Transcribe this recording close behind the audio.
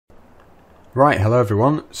Right, hello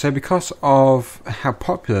everyone. So because of how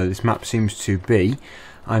popular this map seems to be,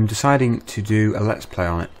 I'm deciding to do a Let's Play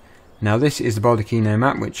on it. Now this is the Baldeykino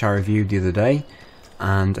map which I reviewed the other day,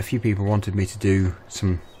 and a few people wanted me to do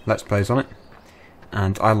some Let's Plays on it,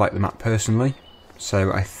 and I like the map personally,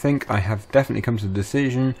 so I think I have definitely come to the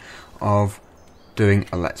decision of doing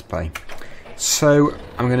a Let's Play. So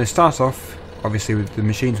I'm going to start off obviously with the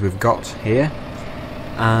machines we've got here,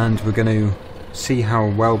 and we're going to see how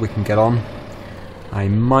well we can get on. I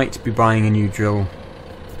might be buying a new drill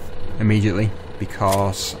immediately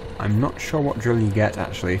because I'm not sure what drill you get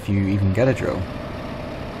actually, if you even get a drill.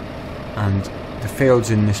 And the fields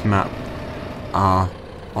in this map are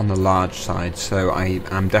on the large side, so I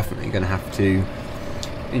am definitely going to have to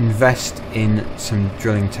invest in some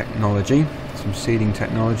drilling technology, some seeding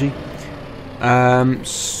technology.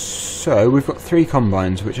 So we've got 3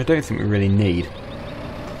 combines, which I don't think we really need.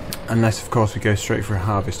 Unless, of course, we go straight for a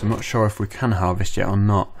harvest. I'm not sure if we can harvest yet or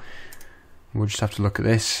not. We'll just have to look at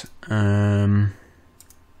this.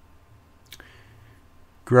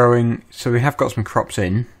 Growing. So we have got some crops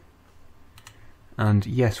in. And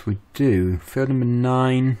yes, we do. Field number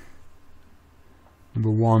 9, number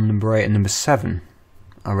 1, number 8 and number 7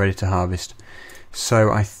 are ready to harvest.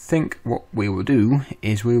 So I think what we will do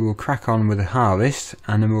is we will crack on with the harvest,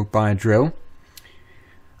 and then we'll buy a drill.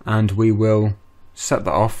 And we will set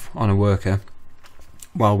that off on a worker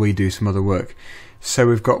while we do some other work. So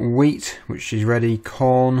we've got wheat, which is ready,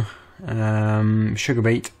 corn, sugar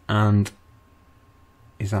beet, and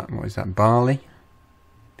what is that, barley?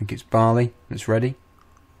 I think it's barley that's ready.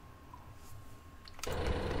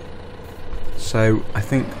 So I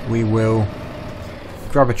think we will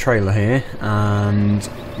grab a trailer here and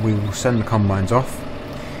we will send the combines off.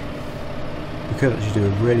 We could actually do a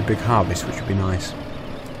really big harvest, which would be nice.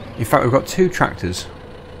 In fact, we've got 2 tractors,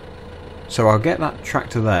 so I'll get that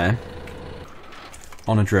tractor there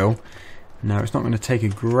on a drill. Now it's not going to take a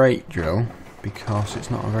great drill because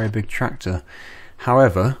it's not a very big tractor.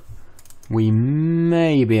 However, we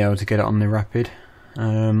may be able to get it on the rapid,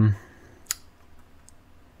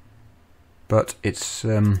 but it's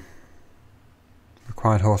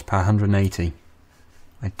required horsepower 180.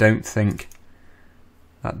 I don't think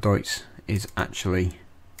that Deutz is actually...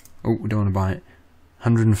 Oh, we don't want to buy it.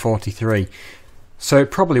 143. So it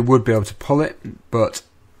probably would be able to pull it, but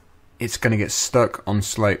it's going to get stuck on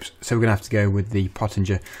slopes, so we're going to have to go with the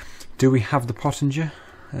Pottinger. Do we have the Pottinger?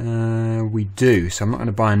 We do, so I'm not going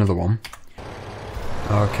to buy another one.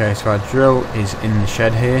 Okay, so our drill is in the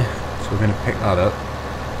shed here, so we're going to pick that up,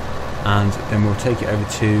 and then we'll take it over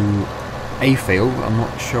to a field. I'm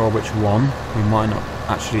not sure which one. We might not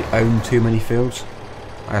actually own too many fields.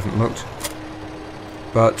 I haven't looked.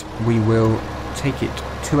 But we will take it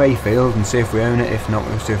to a field and see if we own it. If not,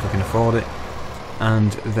 we'll see if we can afford it,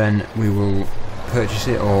 and then we will purchase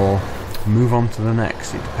it or move on to the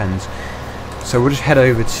next. It depends. So we'll just head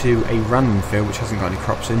over to a random field which hasn't got any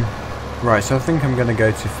crops in. Right, so I think I'm going to go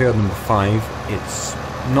to field number 5. It's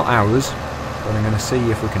not ours, but I'm going to see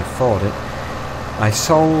if we can afford it. I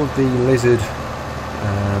sold the lizard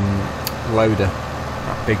loader,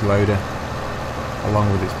 that big loader, along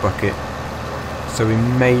with its bucket, so we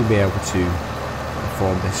may be able to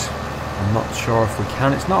afford this. I'm not sure if we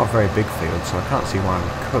can. It's not a very big field, so I can't see why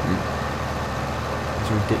we couldn't. Is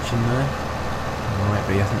there a ditch in there? There might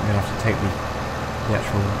be. I think we're going to have to take the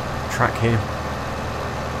actual track here,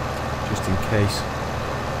 just in case.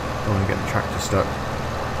 Don't want to get the tractor stuck.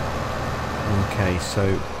 Okay, so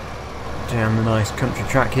down the nice country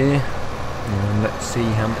track here, and let's see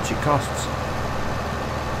how much it costs.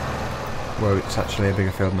 Whoa, it's actually a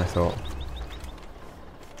bigger field than I thought.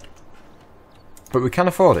 But we can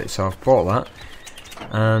afford it, so I've bought that,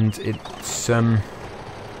 and it's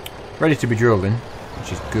ready to be drilled in,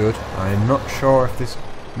 which is good. I'm not sure if this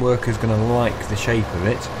worker's going to like the shape of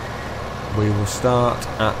it. We will start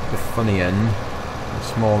at the funny end, the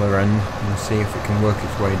smaller end, and see if it can work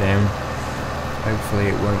its way down. Hopefully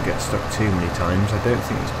it won't get stuck too many times. I don't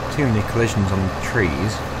think there's too many collisions on the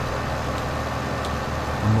trees.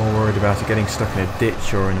 I'm more worried about it getting stuck in a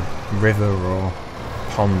ditch or in a river or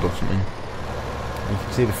pond or something. You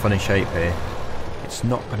can see the funny shape here. It's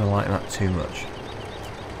not going to like that too much.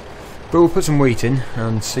 But we'll put some wheat in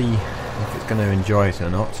and see if it's going to enjoy it or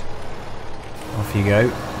not. Off you go.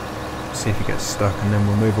 See if it gets stuck, and then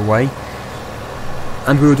we'll move away.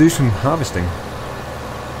 And we'll do some harvesting.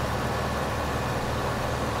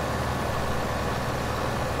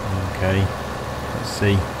 Okay, let's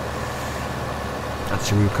see.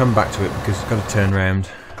 Actually, we'll come back to it because it's got to turn round.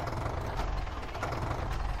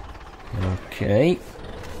 Okay,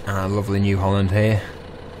 our lovely New Holland here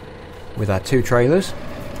with our 2 trailers.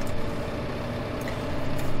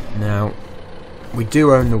 Now, we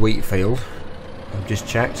do own the wheat field, I've just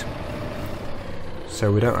checked,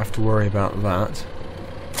 so we don't have to worry about that.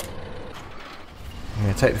 I'm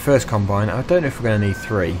going to take the first combine. I don't know if we're going to need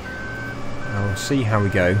 3. I'll see how we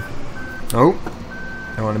go. Oh!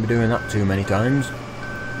 Don't want to be doing that too many times.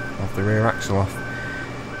 Off the rear axle off.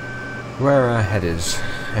 Where are our headers?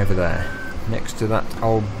 Over there. Next to that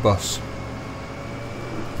old bus.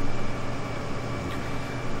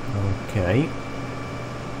 Okay.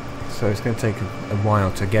 So it's going to take a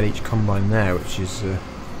while to get each combine there, which is,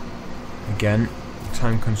 again,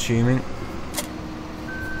 time consuming.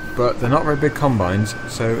 But they're not very big combines,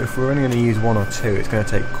 so if we're only going to use 1 or 2, it's going to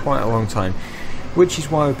take quite a long time, which is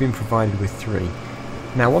why we've been provided with 3.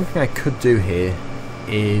 Now, one thing I could do here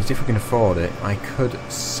is, if we can afford it, I could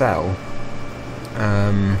sell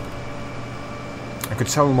them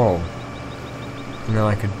all, and then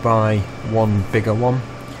I could buy one bigger one.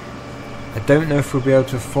 I don't know if we'll be able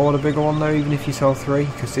to afford a bigger one though, even if you sell 3,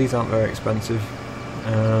 because these aren't very expensive.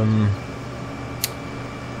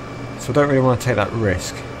 So I don't really want to take that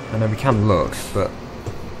risk. I know we can look, but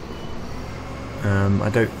I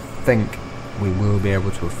don't think we will be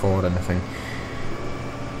able to afford anything.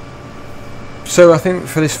 So I think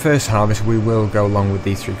for this first harvest we will go along with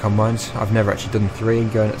these 3 combines. I've never actually done 3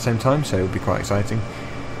 going at the same time, so it will be quite exciting.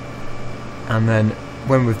 And then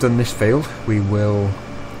when we've done this field, we will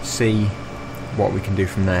see what we can do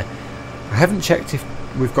from there. I haven't checked if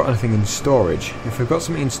we've got anything in storage. If we've got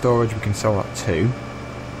something in storage, we can sell that too.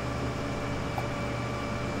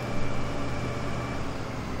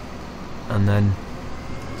 And then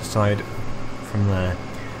decide from there.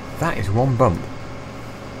 That is one bump.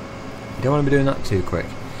 You don't want to be doing that too quick.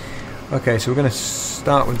 Okay, so we're going to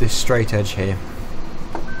start with this straight edge here,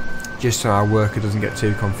 just so our worker doesn't get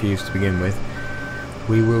too confused to begin with.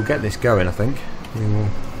 We will get this going, I think. We will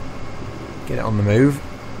get it on the move,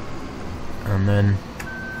 and then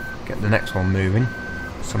get the next one moving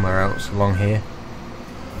somewhere else along here,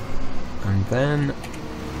 and then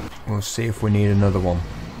we'll see if we need another one.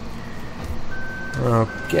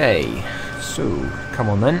 Okay, so come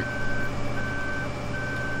on then.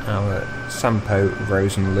 Our Sampo,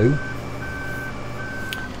 Rose and Lou.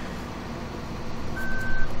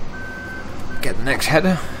 Get the next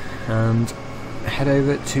header and head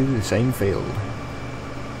over to the same field.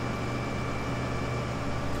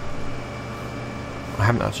 I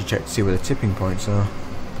haven't actually checked to see where the tipping points are.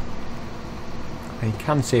 You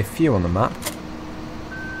can see a few on the map.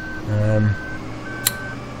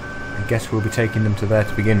 I guess we'll be taking them to there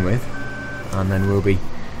to begin with, and then we'll be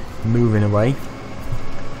moving away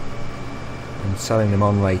and selling them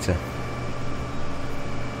on later.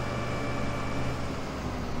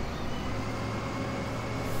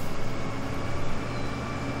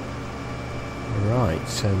 Right,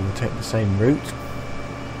 so we'll take the same route.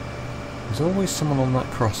 There's always someone on that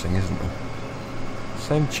crossing, isn't there?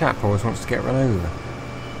 Same chap always wants to get run over.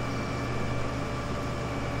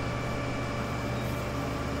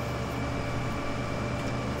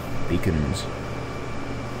 Beacons.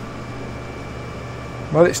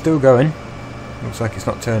 Well, it's still going. Looks like it's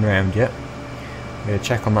not turned around yet. I'm going to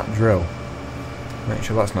check on that drill. Make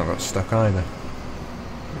sure that's not got stuck either.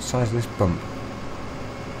 What size is this bump?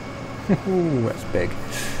 Ooh, that's big.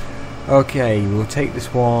 Okay, we'll take this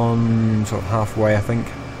one sort of halfway, I think.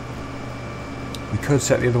 We could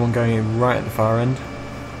set the other one going in right at the far end,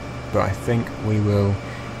 but I think we will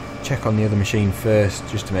check on the other machine first,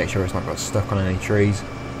 just to make sure it's not got stuck on any trees,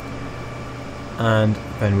 and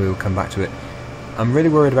then we will come back to it. I'm really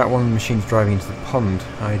worried about one of the machines driving into the pond.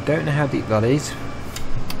 I don't know how deep that is.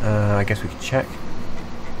 I guess we could check.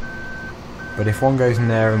 But if one goes in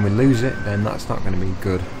there and we lose it, then that's not going to be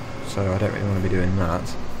good. So I don't really want to be doing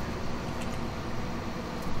that.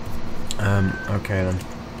 Okay then.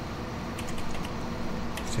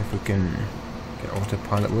 See if we can get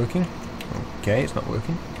autopilot working. Okay, it's not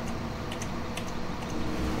working.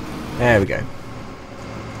 There we go.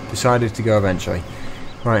 Decided to go eventually.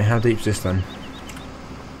 Right, how deep's this then?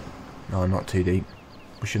 No, not too deep.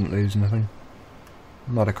 We shouldn't lose anything.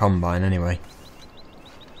 Not a combine anyway.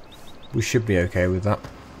 We should be okay with that.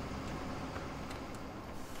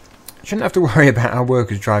 Shouldn't have to worry about our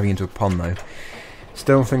workers driving into a pond though.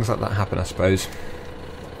 Still, things like that happen, I suppose.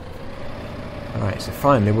 Right, so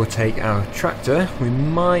finally we'll take our tractor. We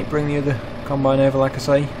might bring the other combine over, like I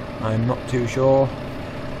say. I'm not too sure.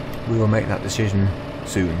 We will make that decision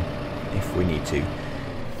soon, if we need to.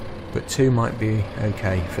 But 2 might be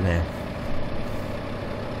okay for now.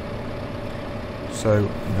 So,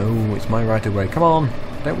 no, it's my right of way. Come on,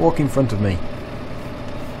 don't walk in front of me.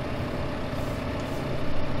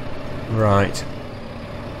 Right.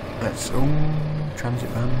 Let's... Oh, transit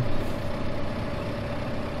van.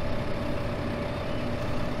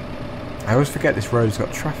 I always forget this road's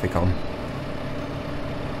got traffic on.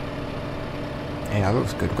 Yeah, that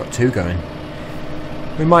looks good. We've got 2 going.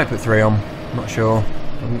 We might put 3 on. Not sure.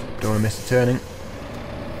 Don't want to miss the turning.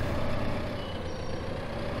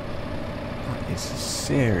 That is a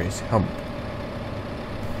serious hump.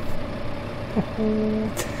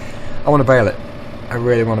 I want to bail it. I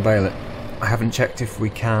really want to bail it. I haven't checked if we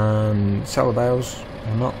can sell the bales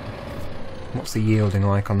or not. What's the yielding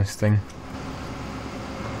like on this thing?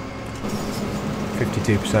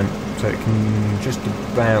 52%, so it can just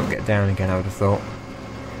about get down again, I would have thought.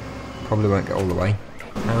 Probably won't get all the way.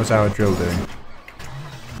 How's our drill doing?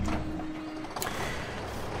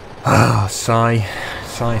 Ah, sigh.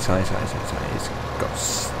 Sigh. It's got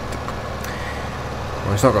stuck.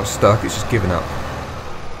 Well, it's not got stuck, it's just given up.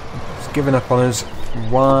 It's given up on us.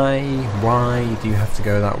 Why do you have to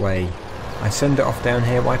go that way? I send it off down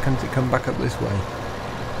here, why can't it come back up this way?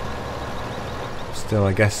 Still,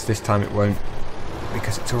 I guess this time it won't,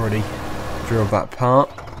 because it's already drilled that part.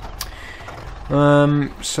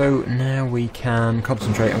 So now we can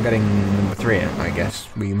concentrate on getting number 3 out, I guess.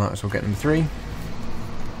 We might as well get number 3.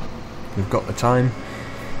 We've got the time,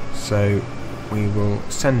 so we will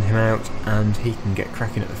send him out and he can get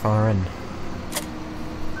cracking at the far end.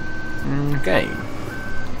 Okay.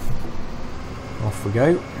 Off we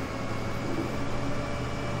go.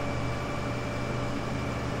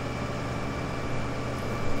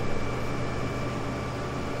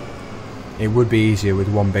 It would be easier with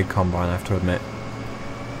one big combine, I have to admit.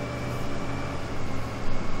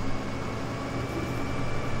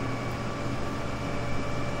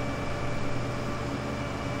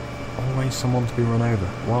 Always someone to be run over.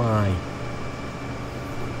 Why?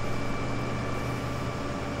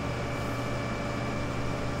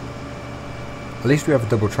 At least we have a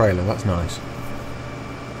double trailer, that's nice.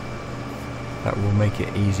 That will make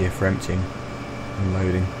it easier for emptying and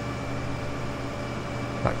loading.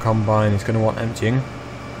 That combine is going to want emptying.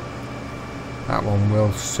 That one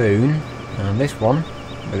will soon. And this one,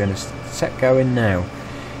 we're going to set going now.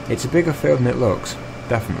 It's a bigger field than it looks.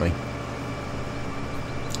 Definitely.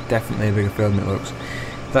 Definitely a bigger field than it looks.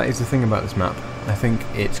 That is the thing about this map. I think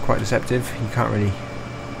it's quite deceptive. You can't really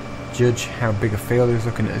judge how big a field is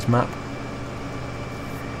looking at this map.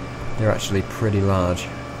 They're actually pretty large.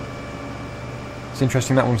 It's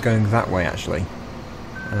interesting that one's going that way actually.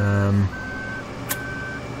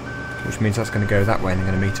 Which means that's going to go that way and they're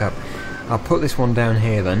going to meet up. I'll put this one down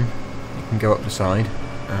here then. It can go up the side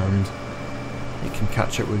and it can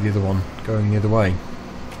catch up with the other one going the other way.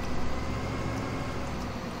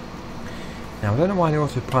 Now I don't know why the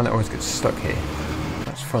autopilot always gets stuck here.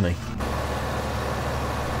 That's funny.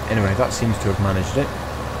 Anyway, that seems to have managed it.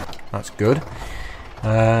 That's good.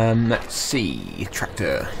 Let's see.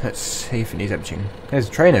 Tractor. Let's see if it needs emptying. There's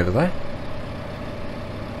a train over there.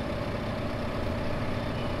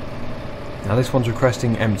 Now this one's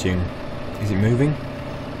requesting emptying. Is it moving?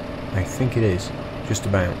 I think it is. Just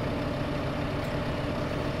about.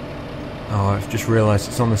 Oh, I've just realised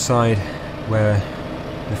it's on the side where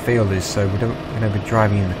the field is, so we're going to be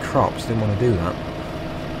driving in the crops. Didn't want to do that.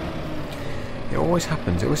 It always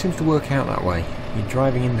happens. It always seems to work out that way. You're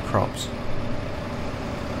driving in the crops.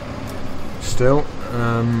 Still,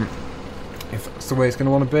 if that's the way it's going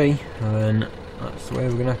to want to be, then that's the way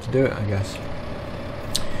we're going to have to do it, I guess.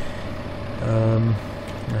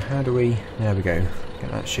 Now how do we... There we go.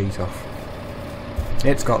 Get that sheet off.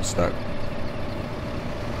 It's got stuck.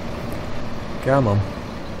 Come on.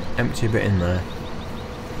 Empty a bit in there.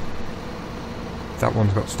 That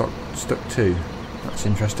one's got stuck too. That's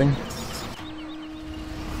interesting.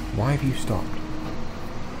 Why have you stopped?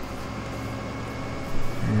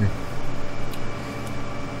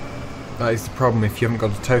 That is the problem if you haven't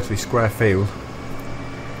got a totally square field.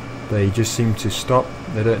 They just seem to stop.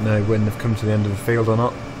 They don't know when they've come to the end of the field or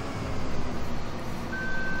not.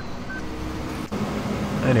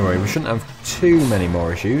 Anyway, we shouldn't have too many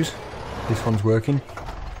more issues. This one's working.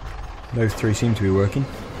 Those 3 seem to be working.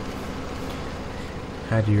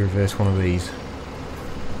 How do you reverse one of these?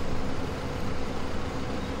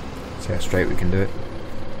 See how straight we can do it.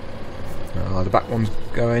 Oh, the back one's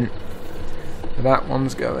going. The back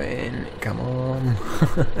one's going. Come on.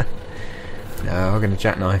 No, I'm going to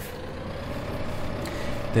jackknife.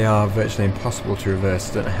 They are virtually impossible to reverse.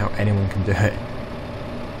 I don't know how anyone can do it.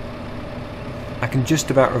 I can just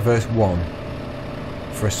about reverse 1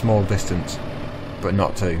 for a small distance, but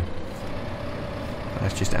not 2.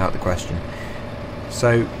 That's just out of the question.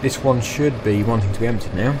 So this one should be wanting to be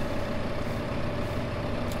emptied now.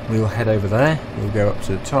 We'll head over there. We'll go up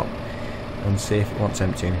to the top and see if it wants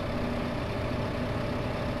emptying.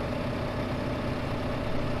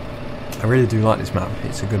 I really do like this map.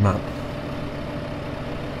 It's a good map.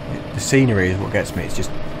 The scenery is what gets me. It's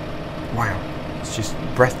just, wow, it's just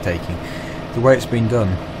breathtaking. The way it's been done,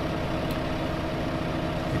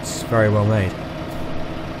 it's very well made.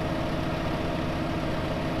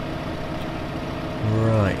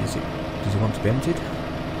 Right, does it want to be emptied?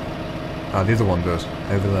 Ah, the other one does,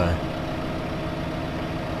 over there.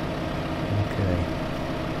 Okay.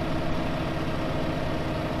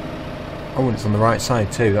 Oh, and it's on the right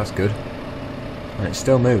side too, that's good. And it's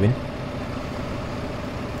still moving.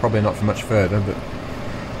 Probably not for much further, but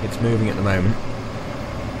it's moving at the moment.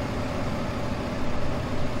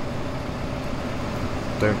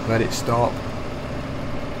 Don't let it stop.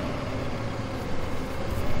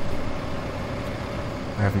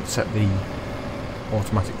 I haven't set the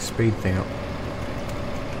automatic speed thing up.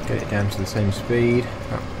 Get it down to the same speed.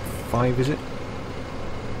 About 5, is it?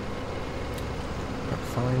 About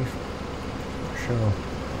 5? Not sure.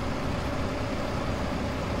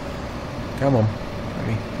 Come on.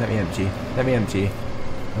 Let me empty you. Let me empty you.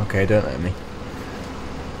 Okay, don't let me.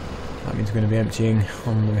 That means we're going to be emptying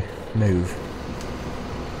on the move.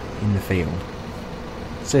 In the field.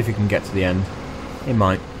 See if we can get to the end. It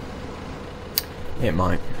might. It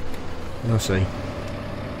might. We'll see.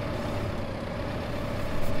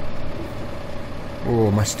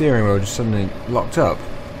 Oh, my steering wheel just suddenly locked up.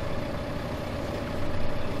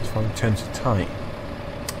 Just when it turned so tight.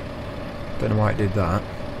 Don't know why it did that.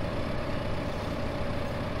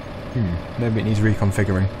 Maybe it needs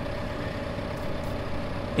reconfiguring.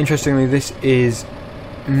 Interestingly, this is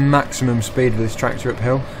maximum speed of this tractor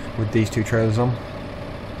uphill with these two trailers on.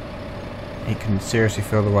 It can seriously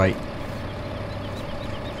feel the weight.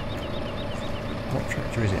 What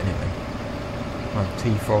tractor is it anyway? Oh,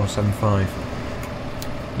 T475.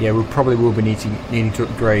 Yeah, we probably will be needing to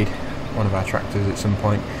upgrade one of our tractors at some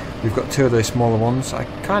point. We've got 2 of those smaller ones. I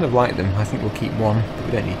kind of like them. I think we'll keep 1, but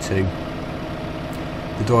we don't need 2.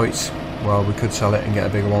 The Deutz, well, we could sell it and get a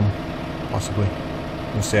bigger one, possibly.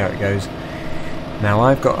 We'll see how it goes. Now,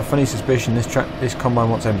 I've got a funny suspicion this combine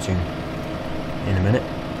wants emptying in a minute.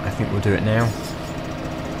 I think we'll do it now,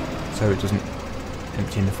 so it doesn't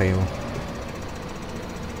empty in the field.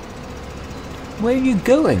 Where are you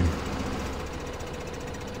going?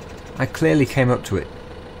 I clearly came up to it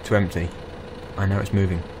to empty. I know it's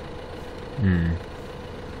moving.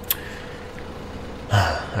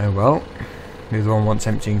 Oh well. The other one wants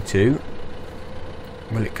emptying too.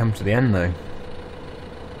 Will it come to the end though?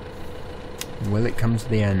 Will it come to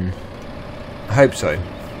the end? I hope so.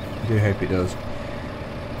 I do hope it does.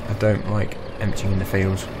 I don't like emptying in the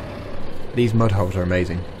fields. These mud holes are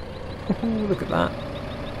amazing. Look at that.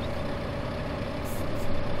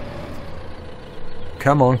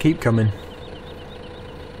 Come on, keep coming.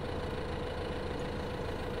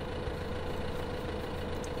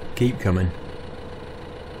 Keep coming.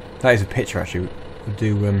 That is a picture actually. Could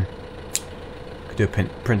do a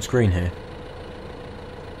print screen here.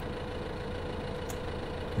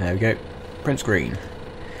 There we go. Print screen.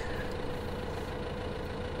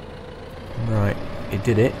 Right, it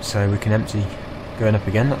did it, so we can empty going up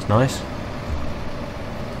again, that's nice.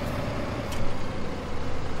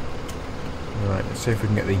 Right, let's see if we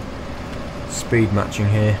can get the speed matching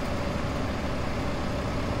here.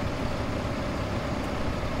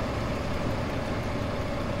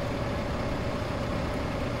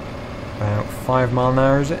 About 5 miles an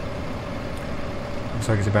hour, is it? Looks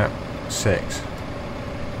like it's about 6.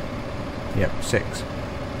 Yep, 6.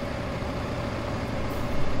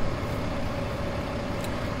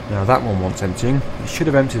 Now that one wants emptying. It should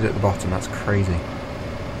have emptied at the bottom, that's crazy.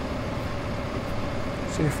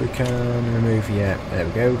 See if we can remove, yeah, there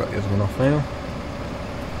we go, we've got the other one off now.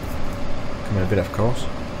 Coming a bit off course.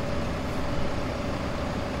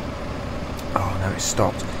 Oh no, it's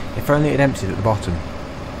stopped. If only it had emptied at the bottom.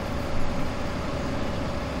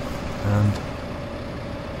 And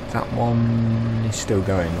that one is still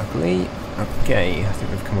going, luckily. Okay, I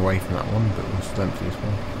think we've come away from that one, but we'll still empty this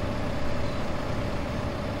one.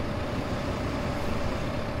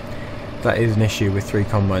 That is an issue with 3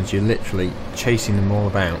 combines, you're literally chasing them all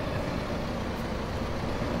about.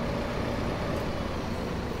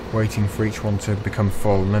 Waiting for each one to become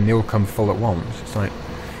full, and then they all come full at once. It's like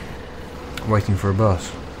waiting for a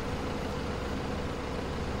bus.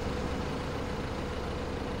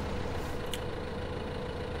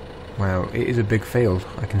 Wow, it is a big field.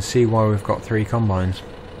 I can see why we've got 3 combines.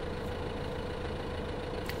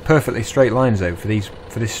 Perfectly straight lines though for this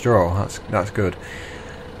straw. That's good.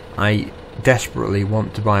 I desperately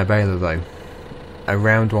want to buy a baler though. A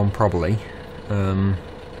round one probably.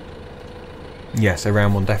 Yes, a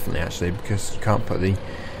round one definitely actually, because you can't put the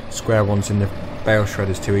square ones in the bale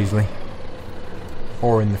shredders too easily.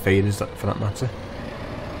 or in the feeders for that matter.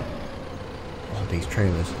 Oh, these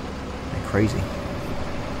trailers, they're crazy.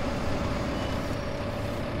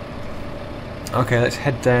 Okay, let's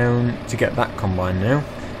head down to get that combine now.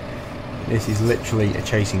 This is literally a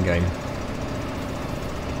chasing game.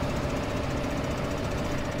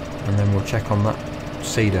 And then we'll check on that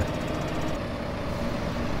seeder.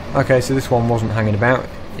 Okay, so this one wasn't hanging about.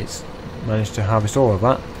 It's managed to harvest all of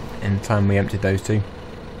that in the time we emptied those two.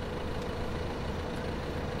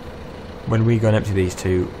 When we go and empty these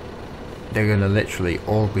two, they're going to literally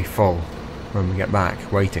all be full when we get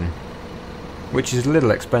back, waiting. Which is a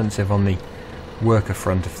little expensive on the worker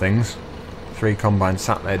front of things. 3 combines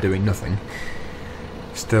sat there doing nothing.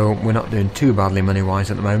 Still, we're not doing too badly money wise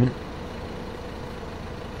at the moment.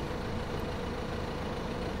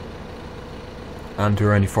 And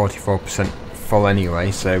we're only 44% full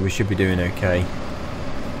anyway, so we should be doing okay.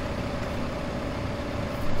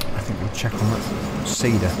 I think we'll check on that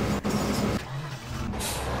seeder.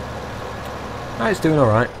 Oh, it's doing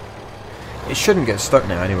alright. It shouldn't get stuck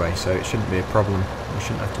now anyway, so it shouldn't be a problem. We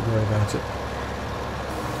shouldn't have to worry about it.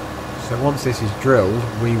 So once this is drilled,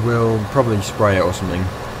 we will probably spray it or something.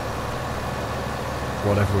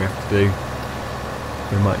 Whatever we have to do.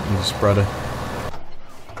 We might use a spreader.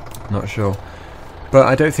 Not sure. But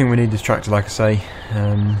I don't think we need this tractor, like I say.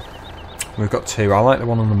 We've got 2. I like the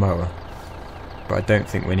one on the mower. But I don't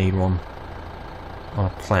think we need one on a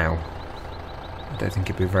plough. I don't think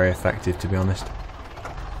it'd be very effective, to be honest.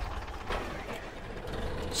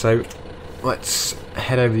 So let's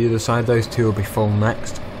head over the other side. Those 2 will be full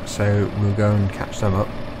next. So we'll go and catch them up.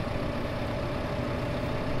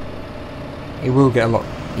 It will get a lot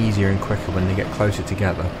easier and quicker when they get closer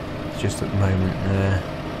together. It's just at the moment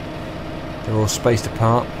they're all spaced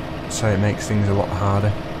apart, so it makes things a lot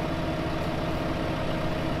harder.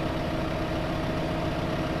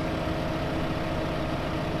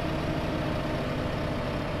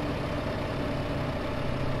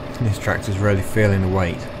 This tractor's really feeling the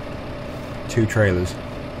weight. 2 trailers.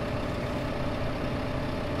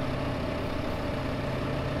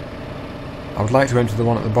 I would like to empty the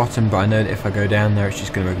one at the bottom, but I know that if I go down there it's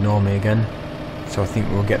just going to ignore me again. So I think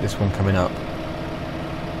we'll get this one coming up.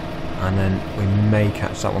 And then we may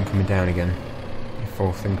catch that one coming down again, if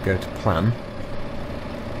all things go to plan.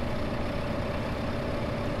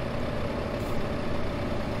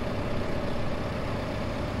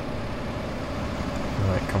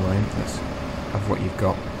 Right, come on in, let's have what you've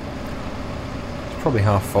got. It's probably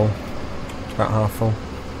half full. It's about half full.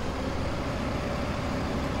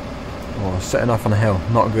 Oh, setting off on a hill,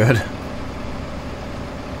 not good.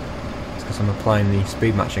 It's because I'm applying the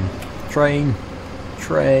speed matching. Train!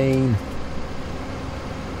 Train!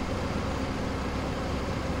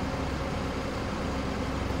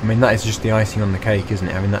 I mean, that is just the icing on the cake, isn't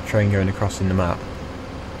it? Having that train going across in the map.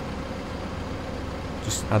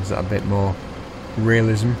 Just adds that a bit more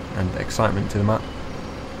realism and excitement to the map.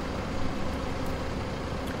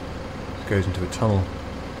 It goes into a tunnel.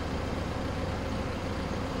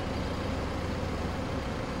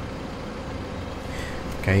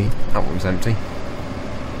 Okay, that one's empty.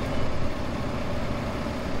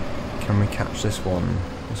 Can we catch this one?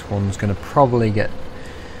 This one's going to probably get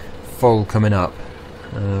full coming up.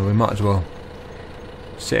 We might as well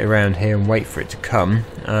sit around here and wait for it to come.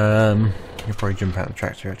 You'll probably jump out of the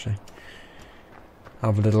tractor actually.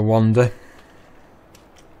 Have a little wander.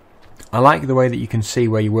 I like the way that you can see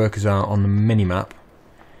where your workers are on the mini-map,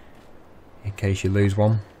 in case you lose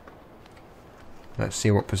one. Let's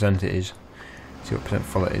see what percent it is. See what percent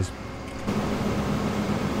full it is.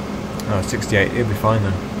 Oh, 68, it'll be fine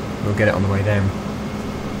then. We'll get it on the way down.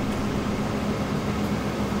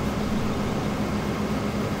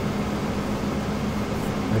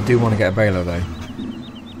 I do want to get a baler though.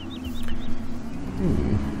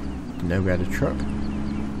 Ooh, didn't know we had a truck.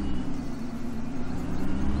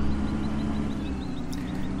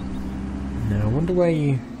 Now I wonder where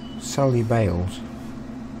you sell your bales.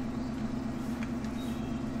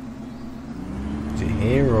 Is it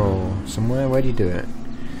here or somewhere? Where do you do it?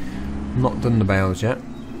 Not done the bales yet,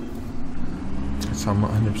 so I'm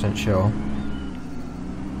not 100% sure.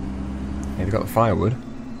 Yeah, they've got the firewood.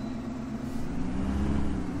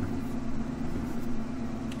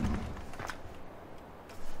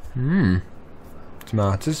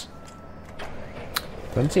 Tomatoes.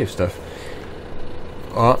 Plenty of stuff.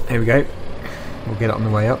 Oh, here we go. We'll get it on the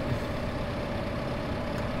way up.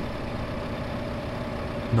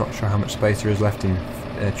 Not sure how much space there is left in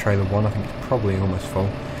trailer 1. I think it's probably almost full.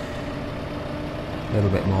 A little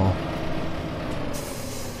bit more.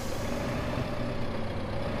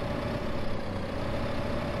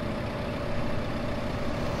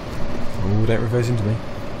 Oh, don't reverse into me.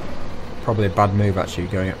 Probably a bad move actually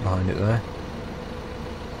going up behind it there.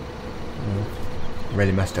 Oh,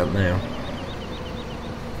 really messed up now.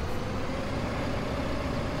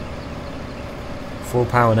 Full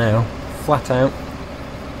power now, flat out.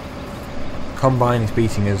 Combine is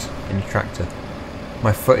beating us in the tractor.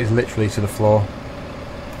 My foot is literally to the floor.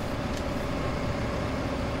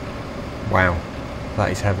 Wow,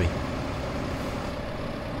 that is heavy.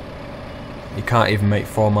 You can't even make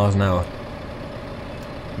 4 miles an hour.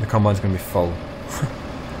 The combine's going to be full.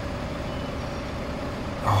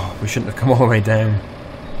 Oh, we shouldn't have come all the way down,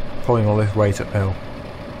 pulling all this weight uphill.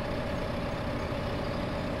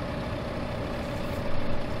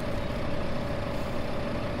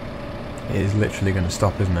 It is literally going to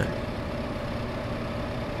stop, isn't it?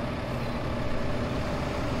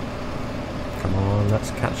 Come on,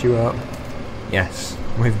 let's catch you up. Yes,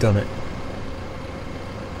 we've done it.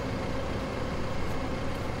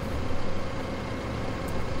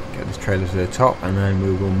 Get this trailer to the top and then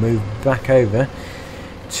we will move back over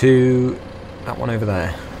to that one over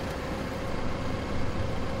there.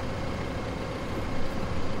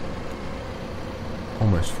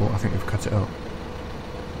 Almost full, I think we've cut it up.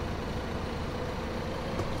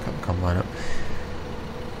 Cut the combine up.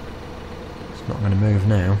 It's not going to move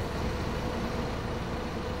now.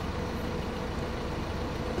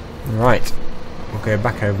 Right, we'll go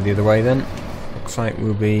back over the other way then. Looks like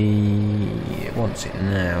we'll be... it wants it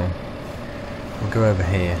now. We'll go over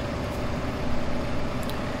here.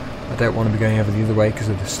 I don't want to be going over the other way because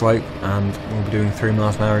of the slope, and we'll be doing 3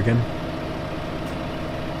 miles an hour again,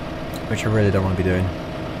 which I really don't want to be doing.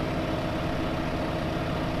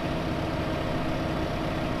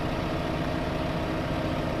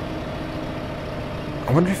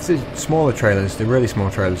 I wonder if the smaller trailers, the really small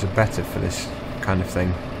trailers, are better for this kind of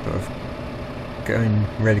thing. Sort of going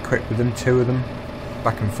really quick with them, 2 of them,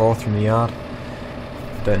 back and forth from the yard.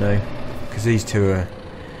 I don't know, because these 2 are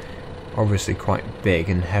obviously quite big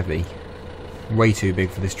and heavy. Way too big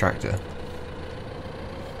for this tractor.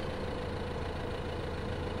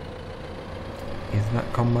 Is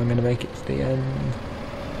that combine going to make it to the end?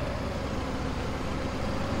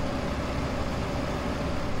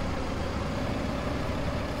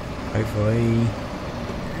 Hopefully.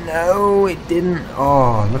 No, it didn't.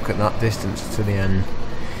 Oh, look at that distance to the end.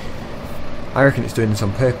 I reckon it's doing this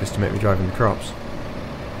on purpose to make me drive in the crops.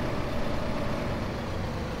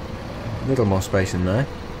 A little more space in there.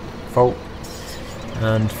 Fault.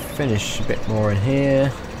 And finish a bit more in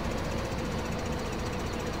here.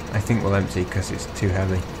 I think we'll empty because it's too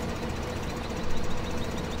heavy.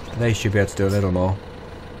 They should be able to do a little more.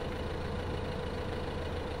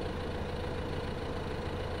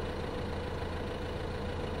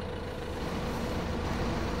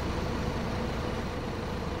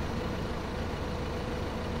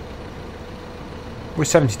 We're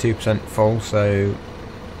 72% full, so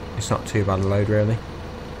it's not too bad a load really.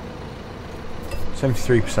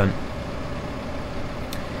 73%.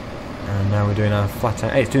 And now we're doing our flat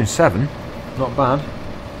out. Hey, it's doing 7. Not bad.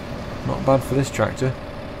 Not bad for this tractor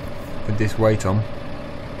with this weight on.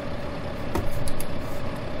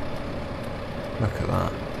 Look at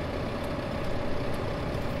that.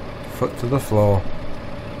 Foot to the floor.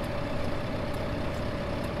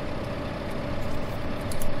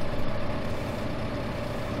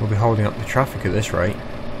 We'll be holding up the traffic at this rate.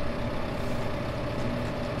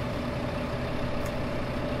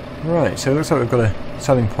 Right, so it looks like we've got a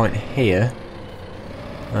selling point here.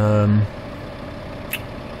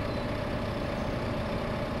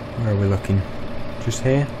 Where are we looking? Just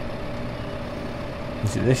here?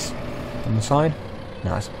 Is it this on the side?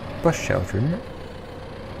 No, it's bus shelter, isn't it?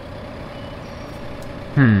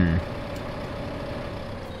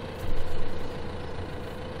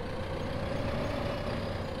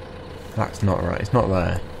 That's not right, it's not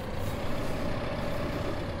there.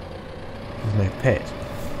 There's no pit.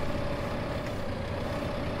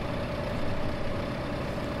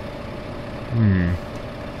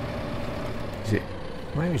 Is it...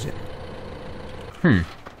 where is it?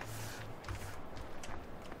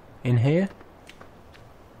 In here?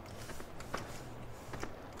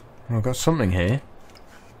 Well, I've got something here.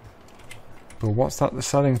 But what's that the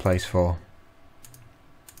selling place for?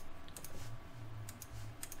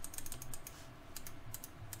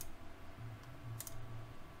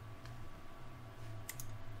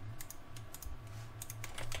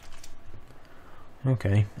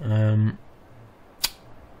 Okay,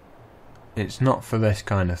 it's not for this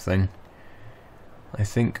kind of thing. I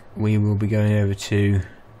think we will be going over to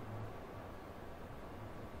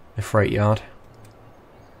the freight yard,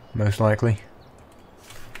 most likely.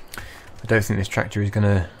 I don't think this tractor is going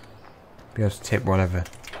to be able to tip whatever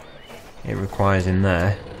it requires in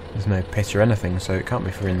there. There's no pit or anything, so it can't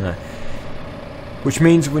be for in there. Which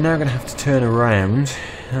means we're now going to have to turn around,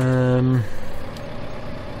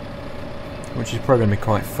 which is probably going to be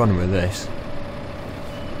quite fun with this.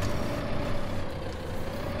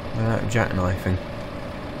 Without jackknifing.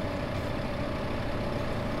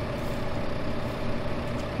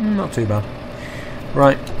 Not too bad.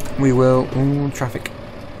 Right, we will... Ooh, traffic.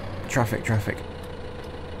 Traffic, traffic.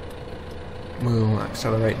 We'll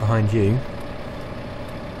accelerate behind you.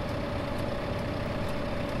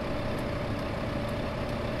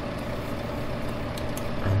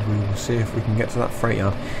 And we will see if we can get to that freight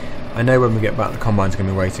yard. I know when we get back the combine's going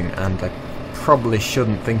to be waiting, and I probably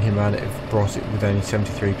shouldn't, thinking about it, have brought it with only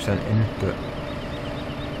 73% in, but...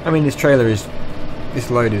 I mean, this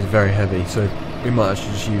load is very heavy, so we might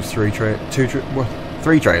actually just use three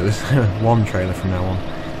trailers. One trailer from now on.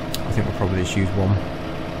 I think we'll probably just use one.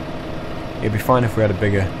 It'd be fine if we had a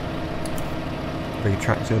bigger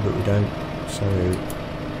tractor, but we don't. So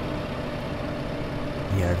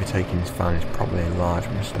yeah, overtaking this van is probably a large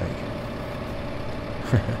mistake.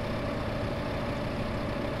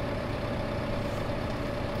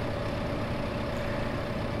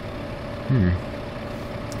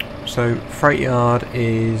 So freight yard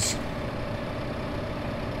is...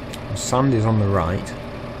 Sand is on the right,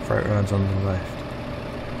 freight yard's on the left.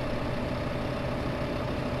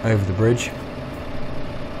 Over the bridge,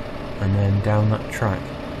 and then down that track.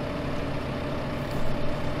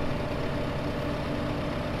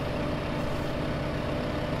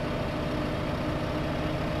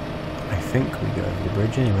 I think we go over the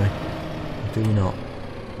bridge anyway. Or do we not?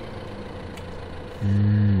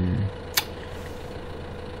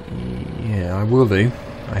 Yeah, I will do.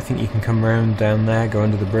 I think you can come round down there, go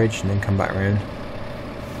under the bridge, and then come back round.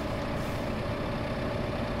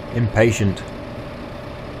 Impatient.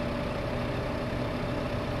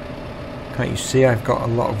 Can't you see I've got a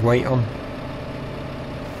lot of weight on?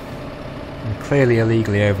 I'm clearly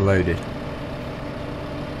illegally overloaded.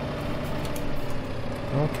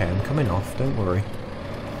 Okay, I'm coming off, don't worry.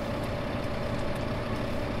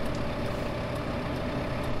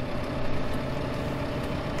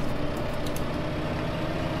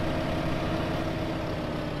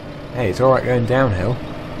 Hey, it's alright going downhill.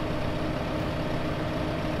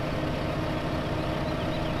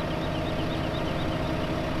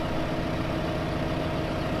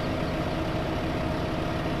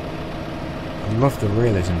 I love the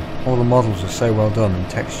realism. All the models are so well done and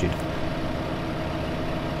textured.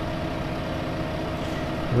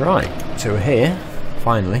 Right, so we're here,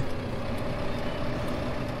 finally.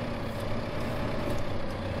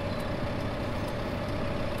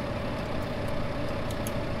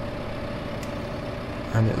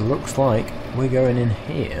 And it looks like we're going in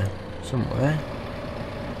here somewhere.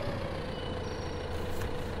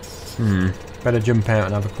 Better jump out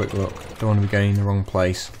and have a quick look. Don't want to be going in the wrong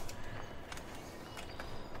place.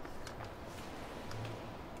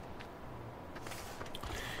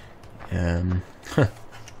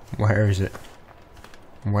 Where is it?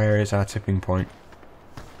 Where is our tipping point?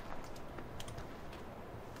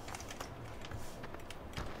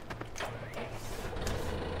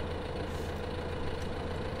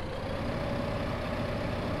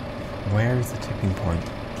 Where is the tipping point?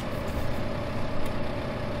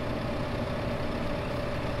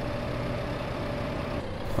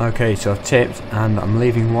 Okay, so I've tipped and I'm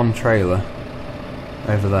leaving one trailer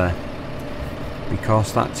over there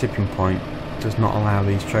because that tipping point does not allow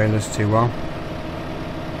these trailers too well.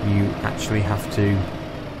 You actually have to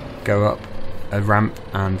go up a ramp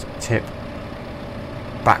and tip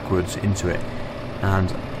backwards into it,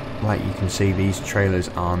 and like you can see, these trailers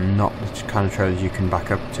are not the kind of trailers you can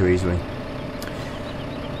back up too easily.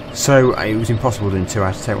 So it was impossible doing two.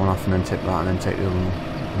 I had to take one off and then tip that and then take the other one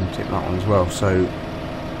and tip that one as well. So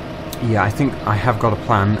yeah, I think I have got a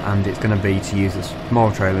plan, and it's going to be to use the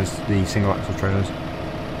small trailers, the single axle trailers,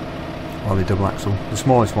 or the double axle, the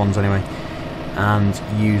smallest ones anyway, and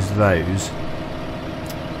use those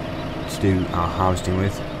to do our harvesting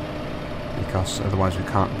with, because otherwise we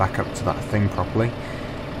can't back up to that thing properly.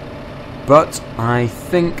 But I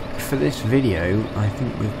think for this video, I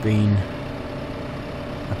think I've been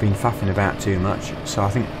faffing about too much, so I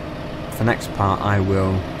think for next part I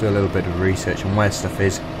will do a little bit of research on where stuff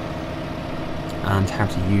is and how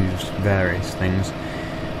to use various things,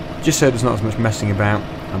 just so there's not as much messing about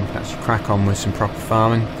and we can actually crack on with some proper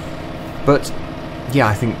farming. But yeah,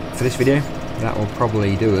 I think for this video that will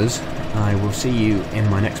probably do us. I will see you in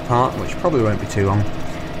my next part, which probably won't be too long.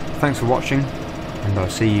 Thanks for watching, and I'll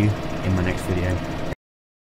see you in my next video.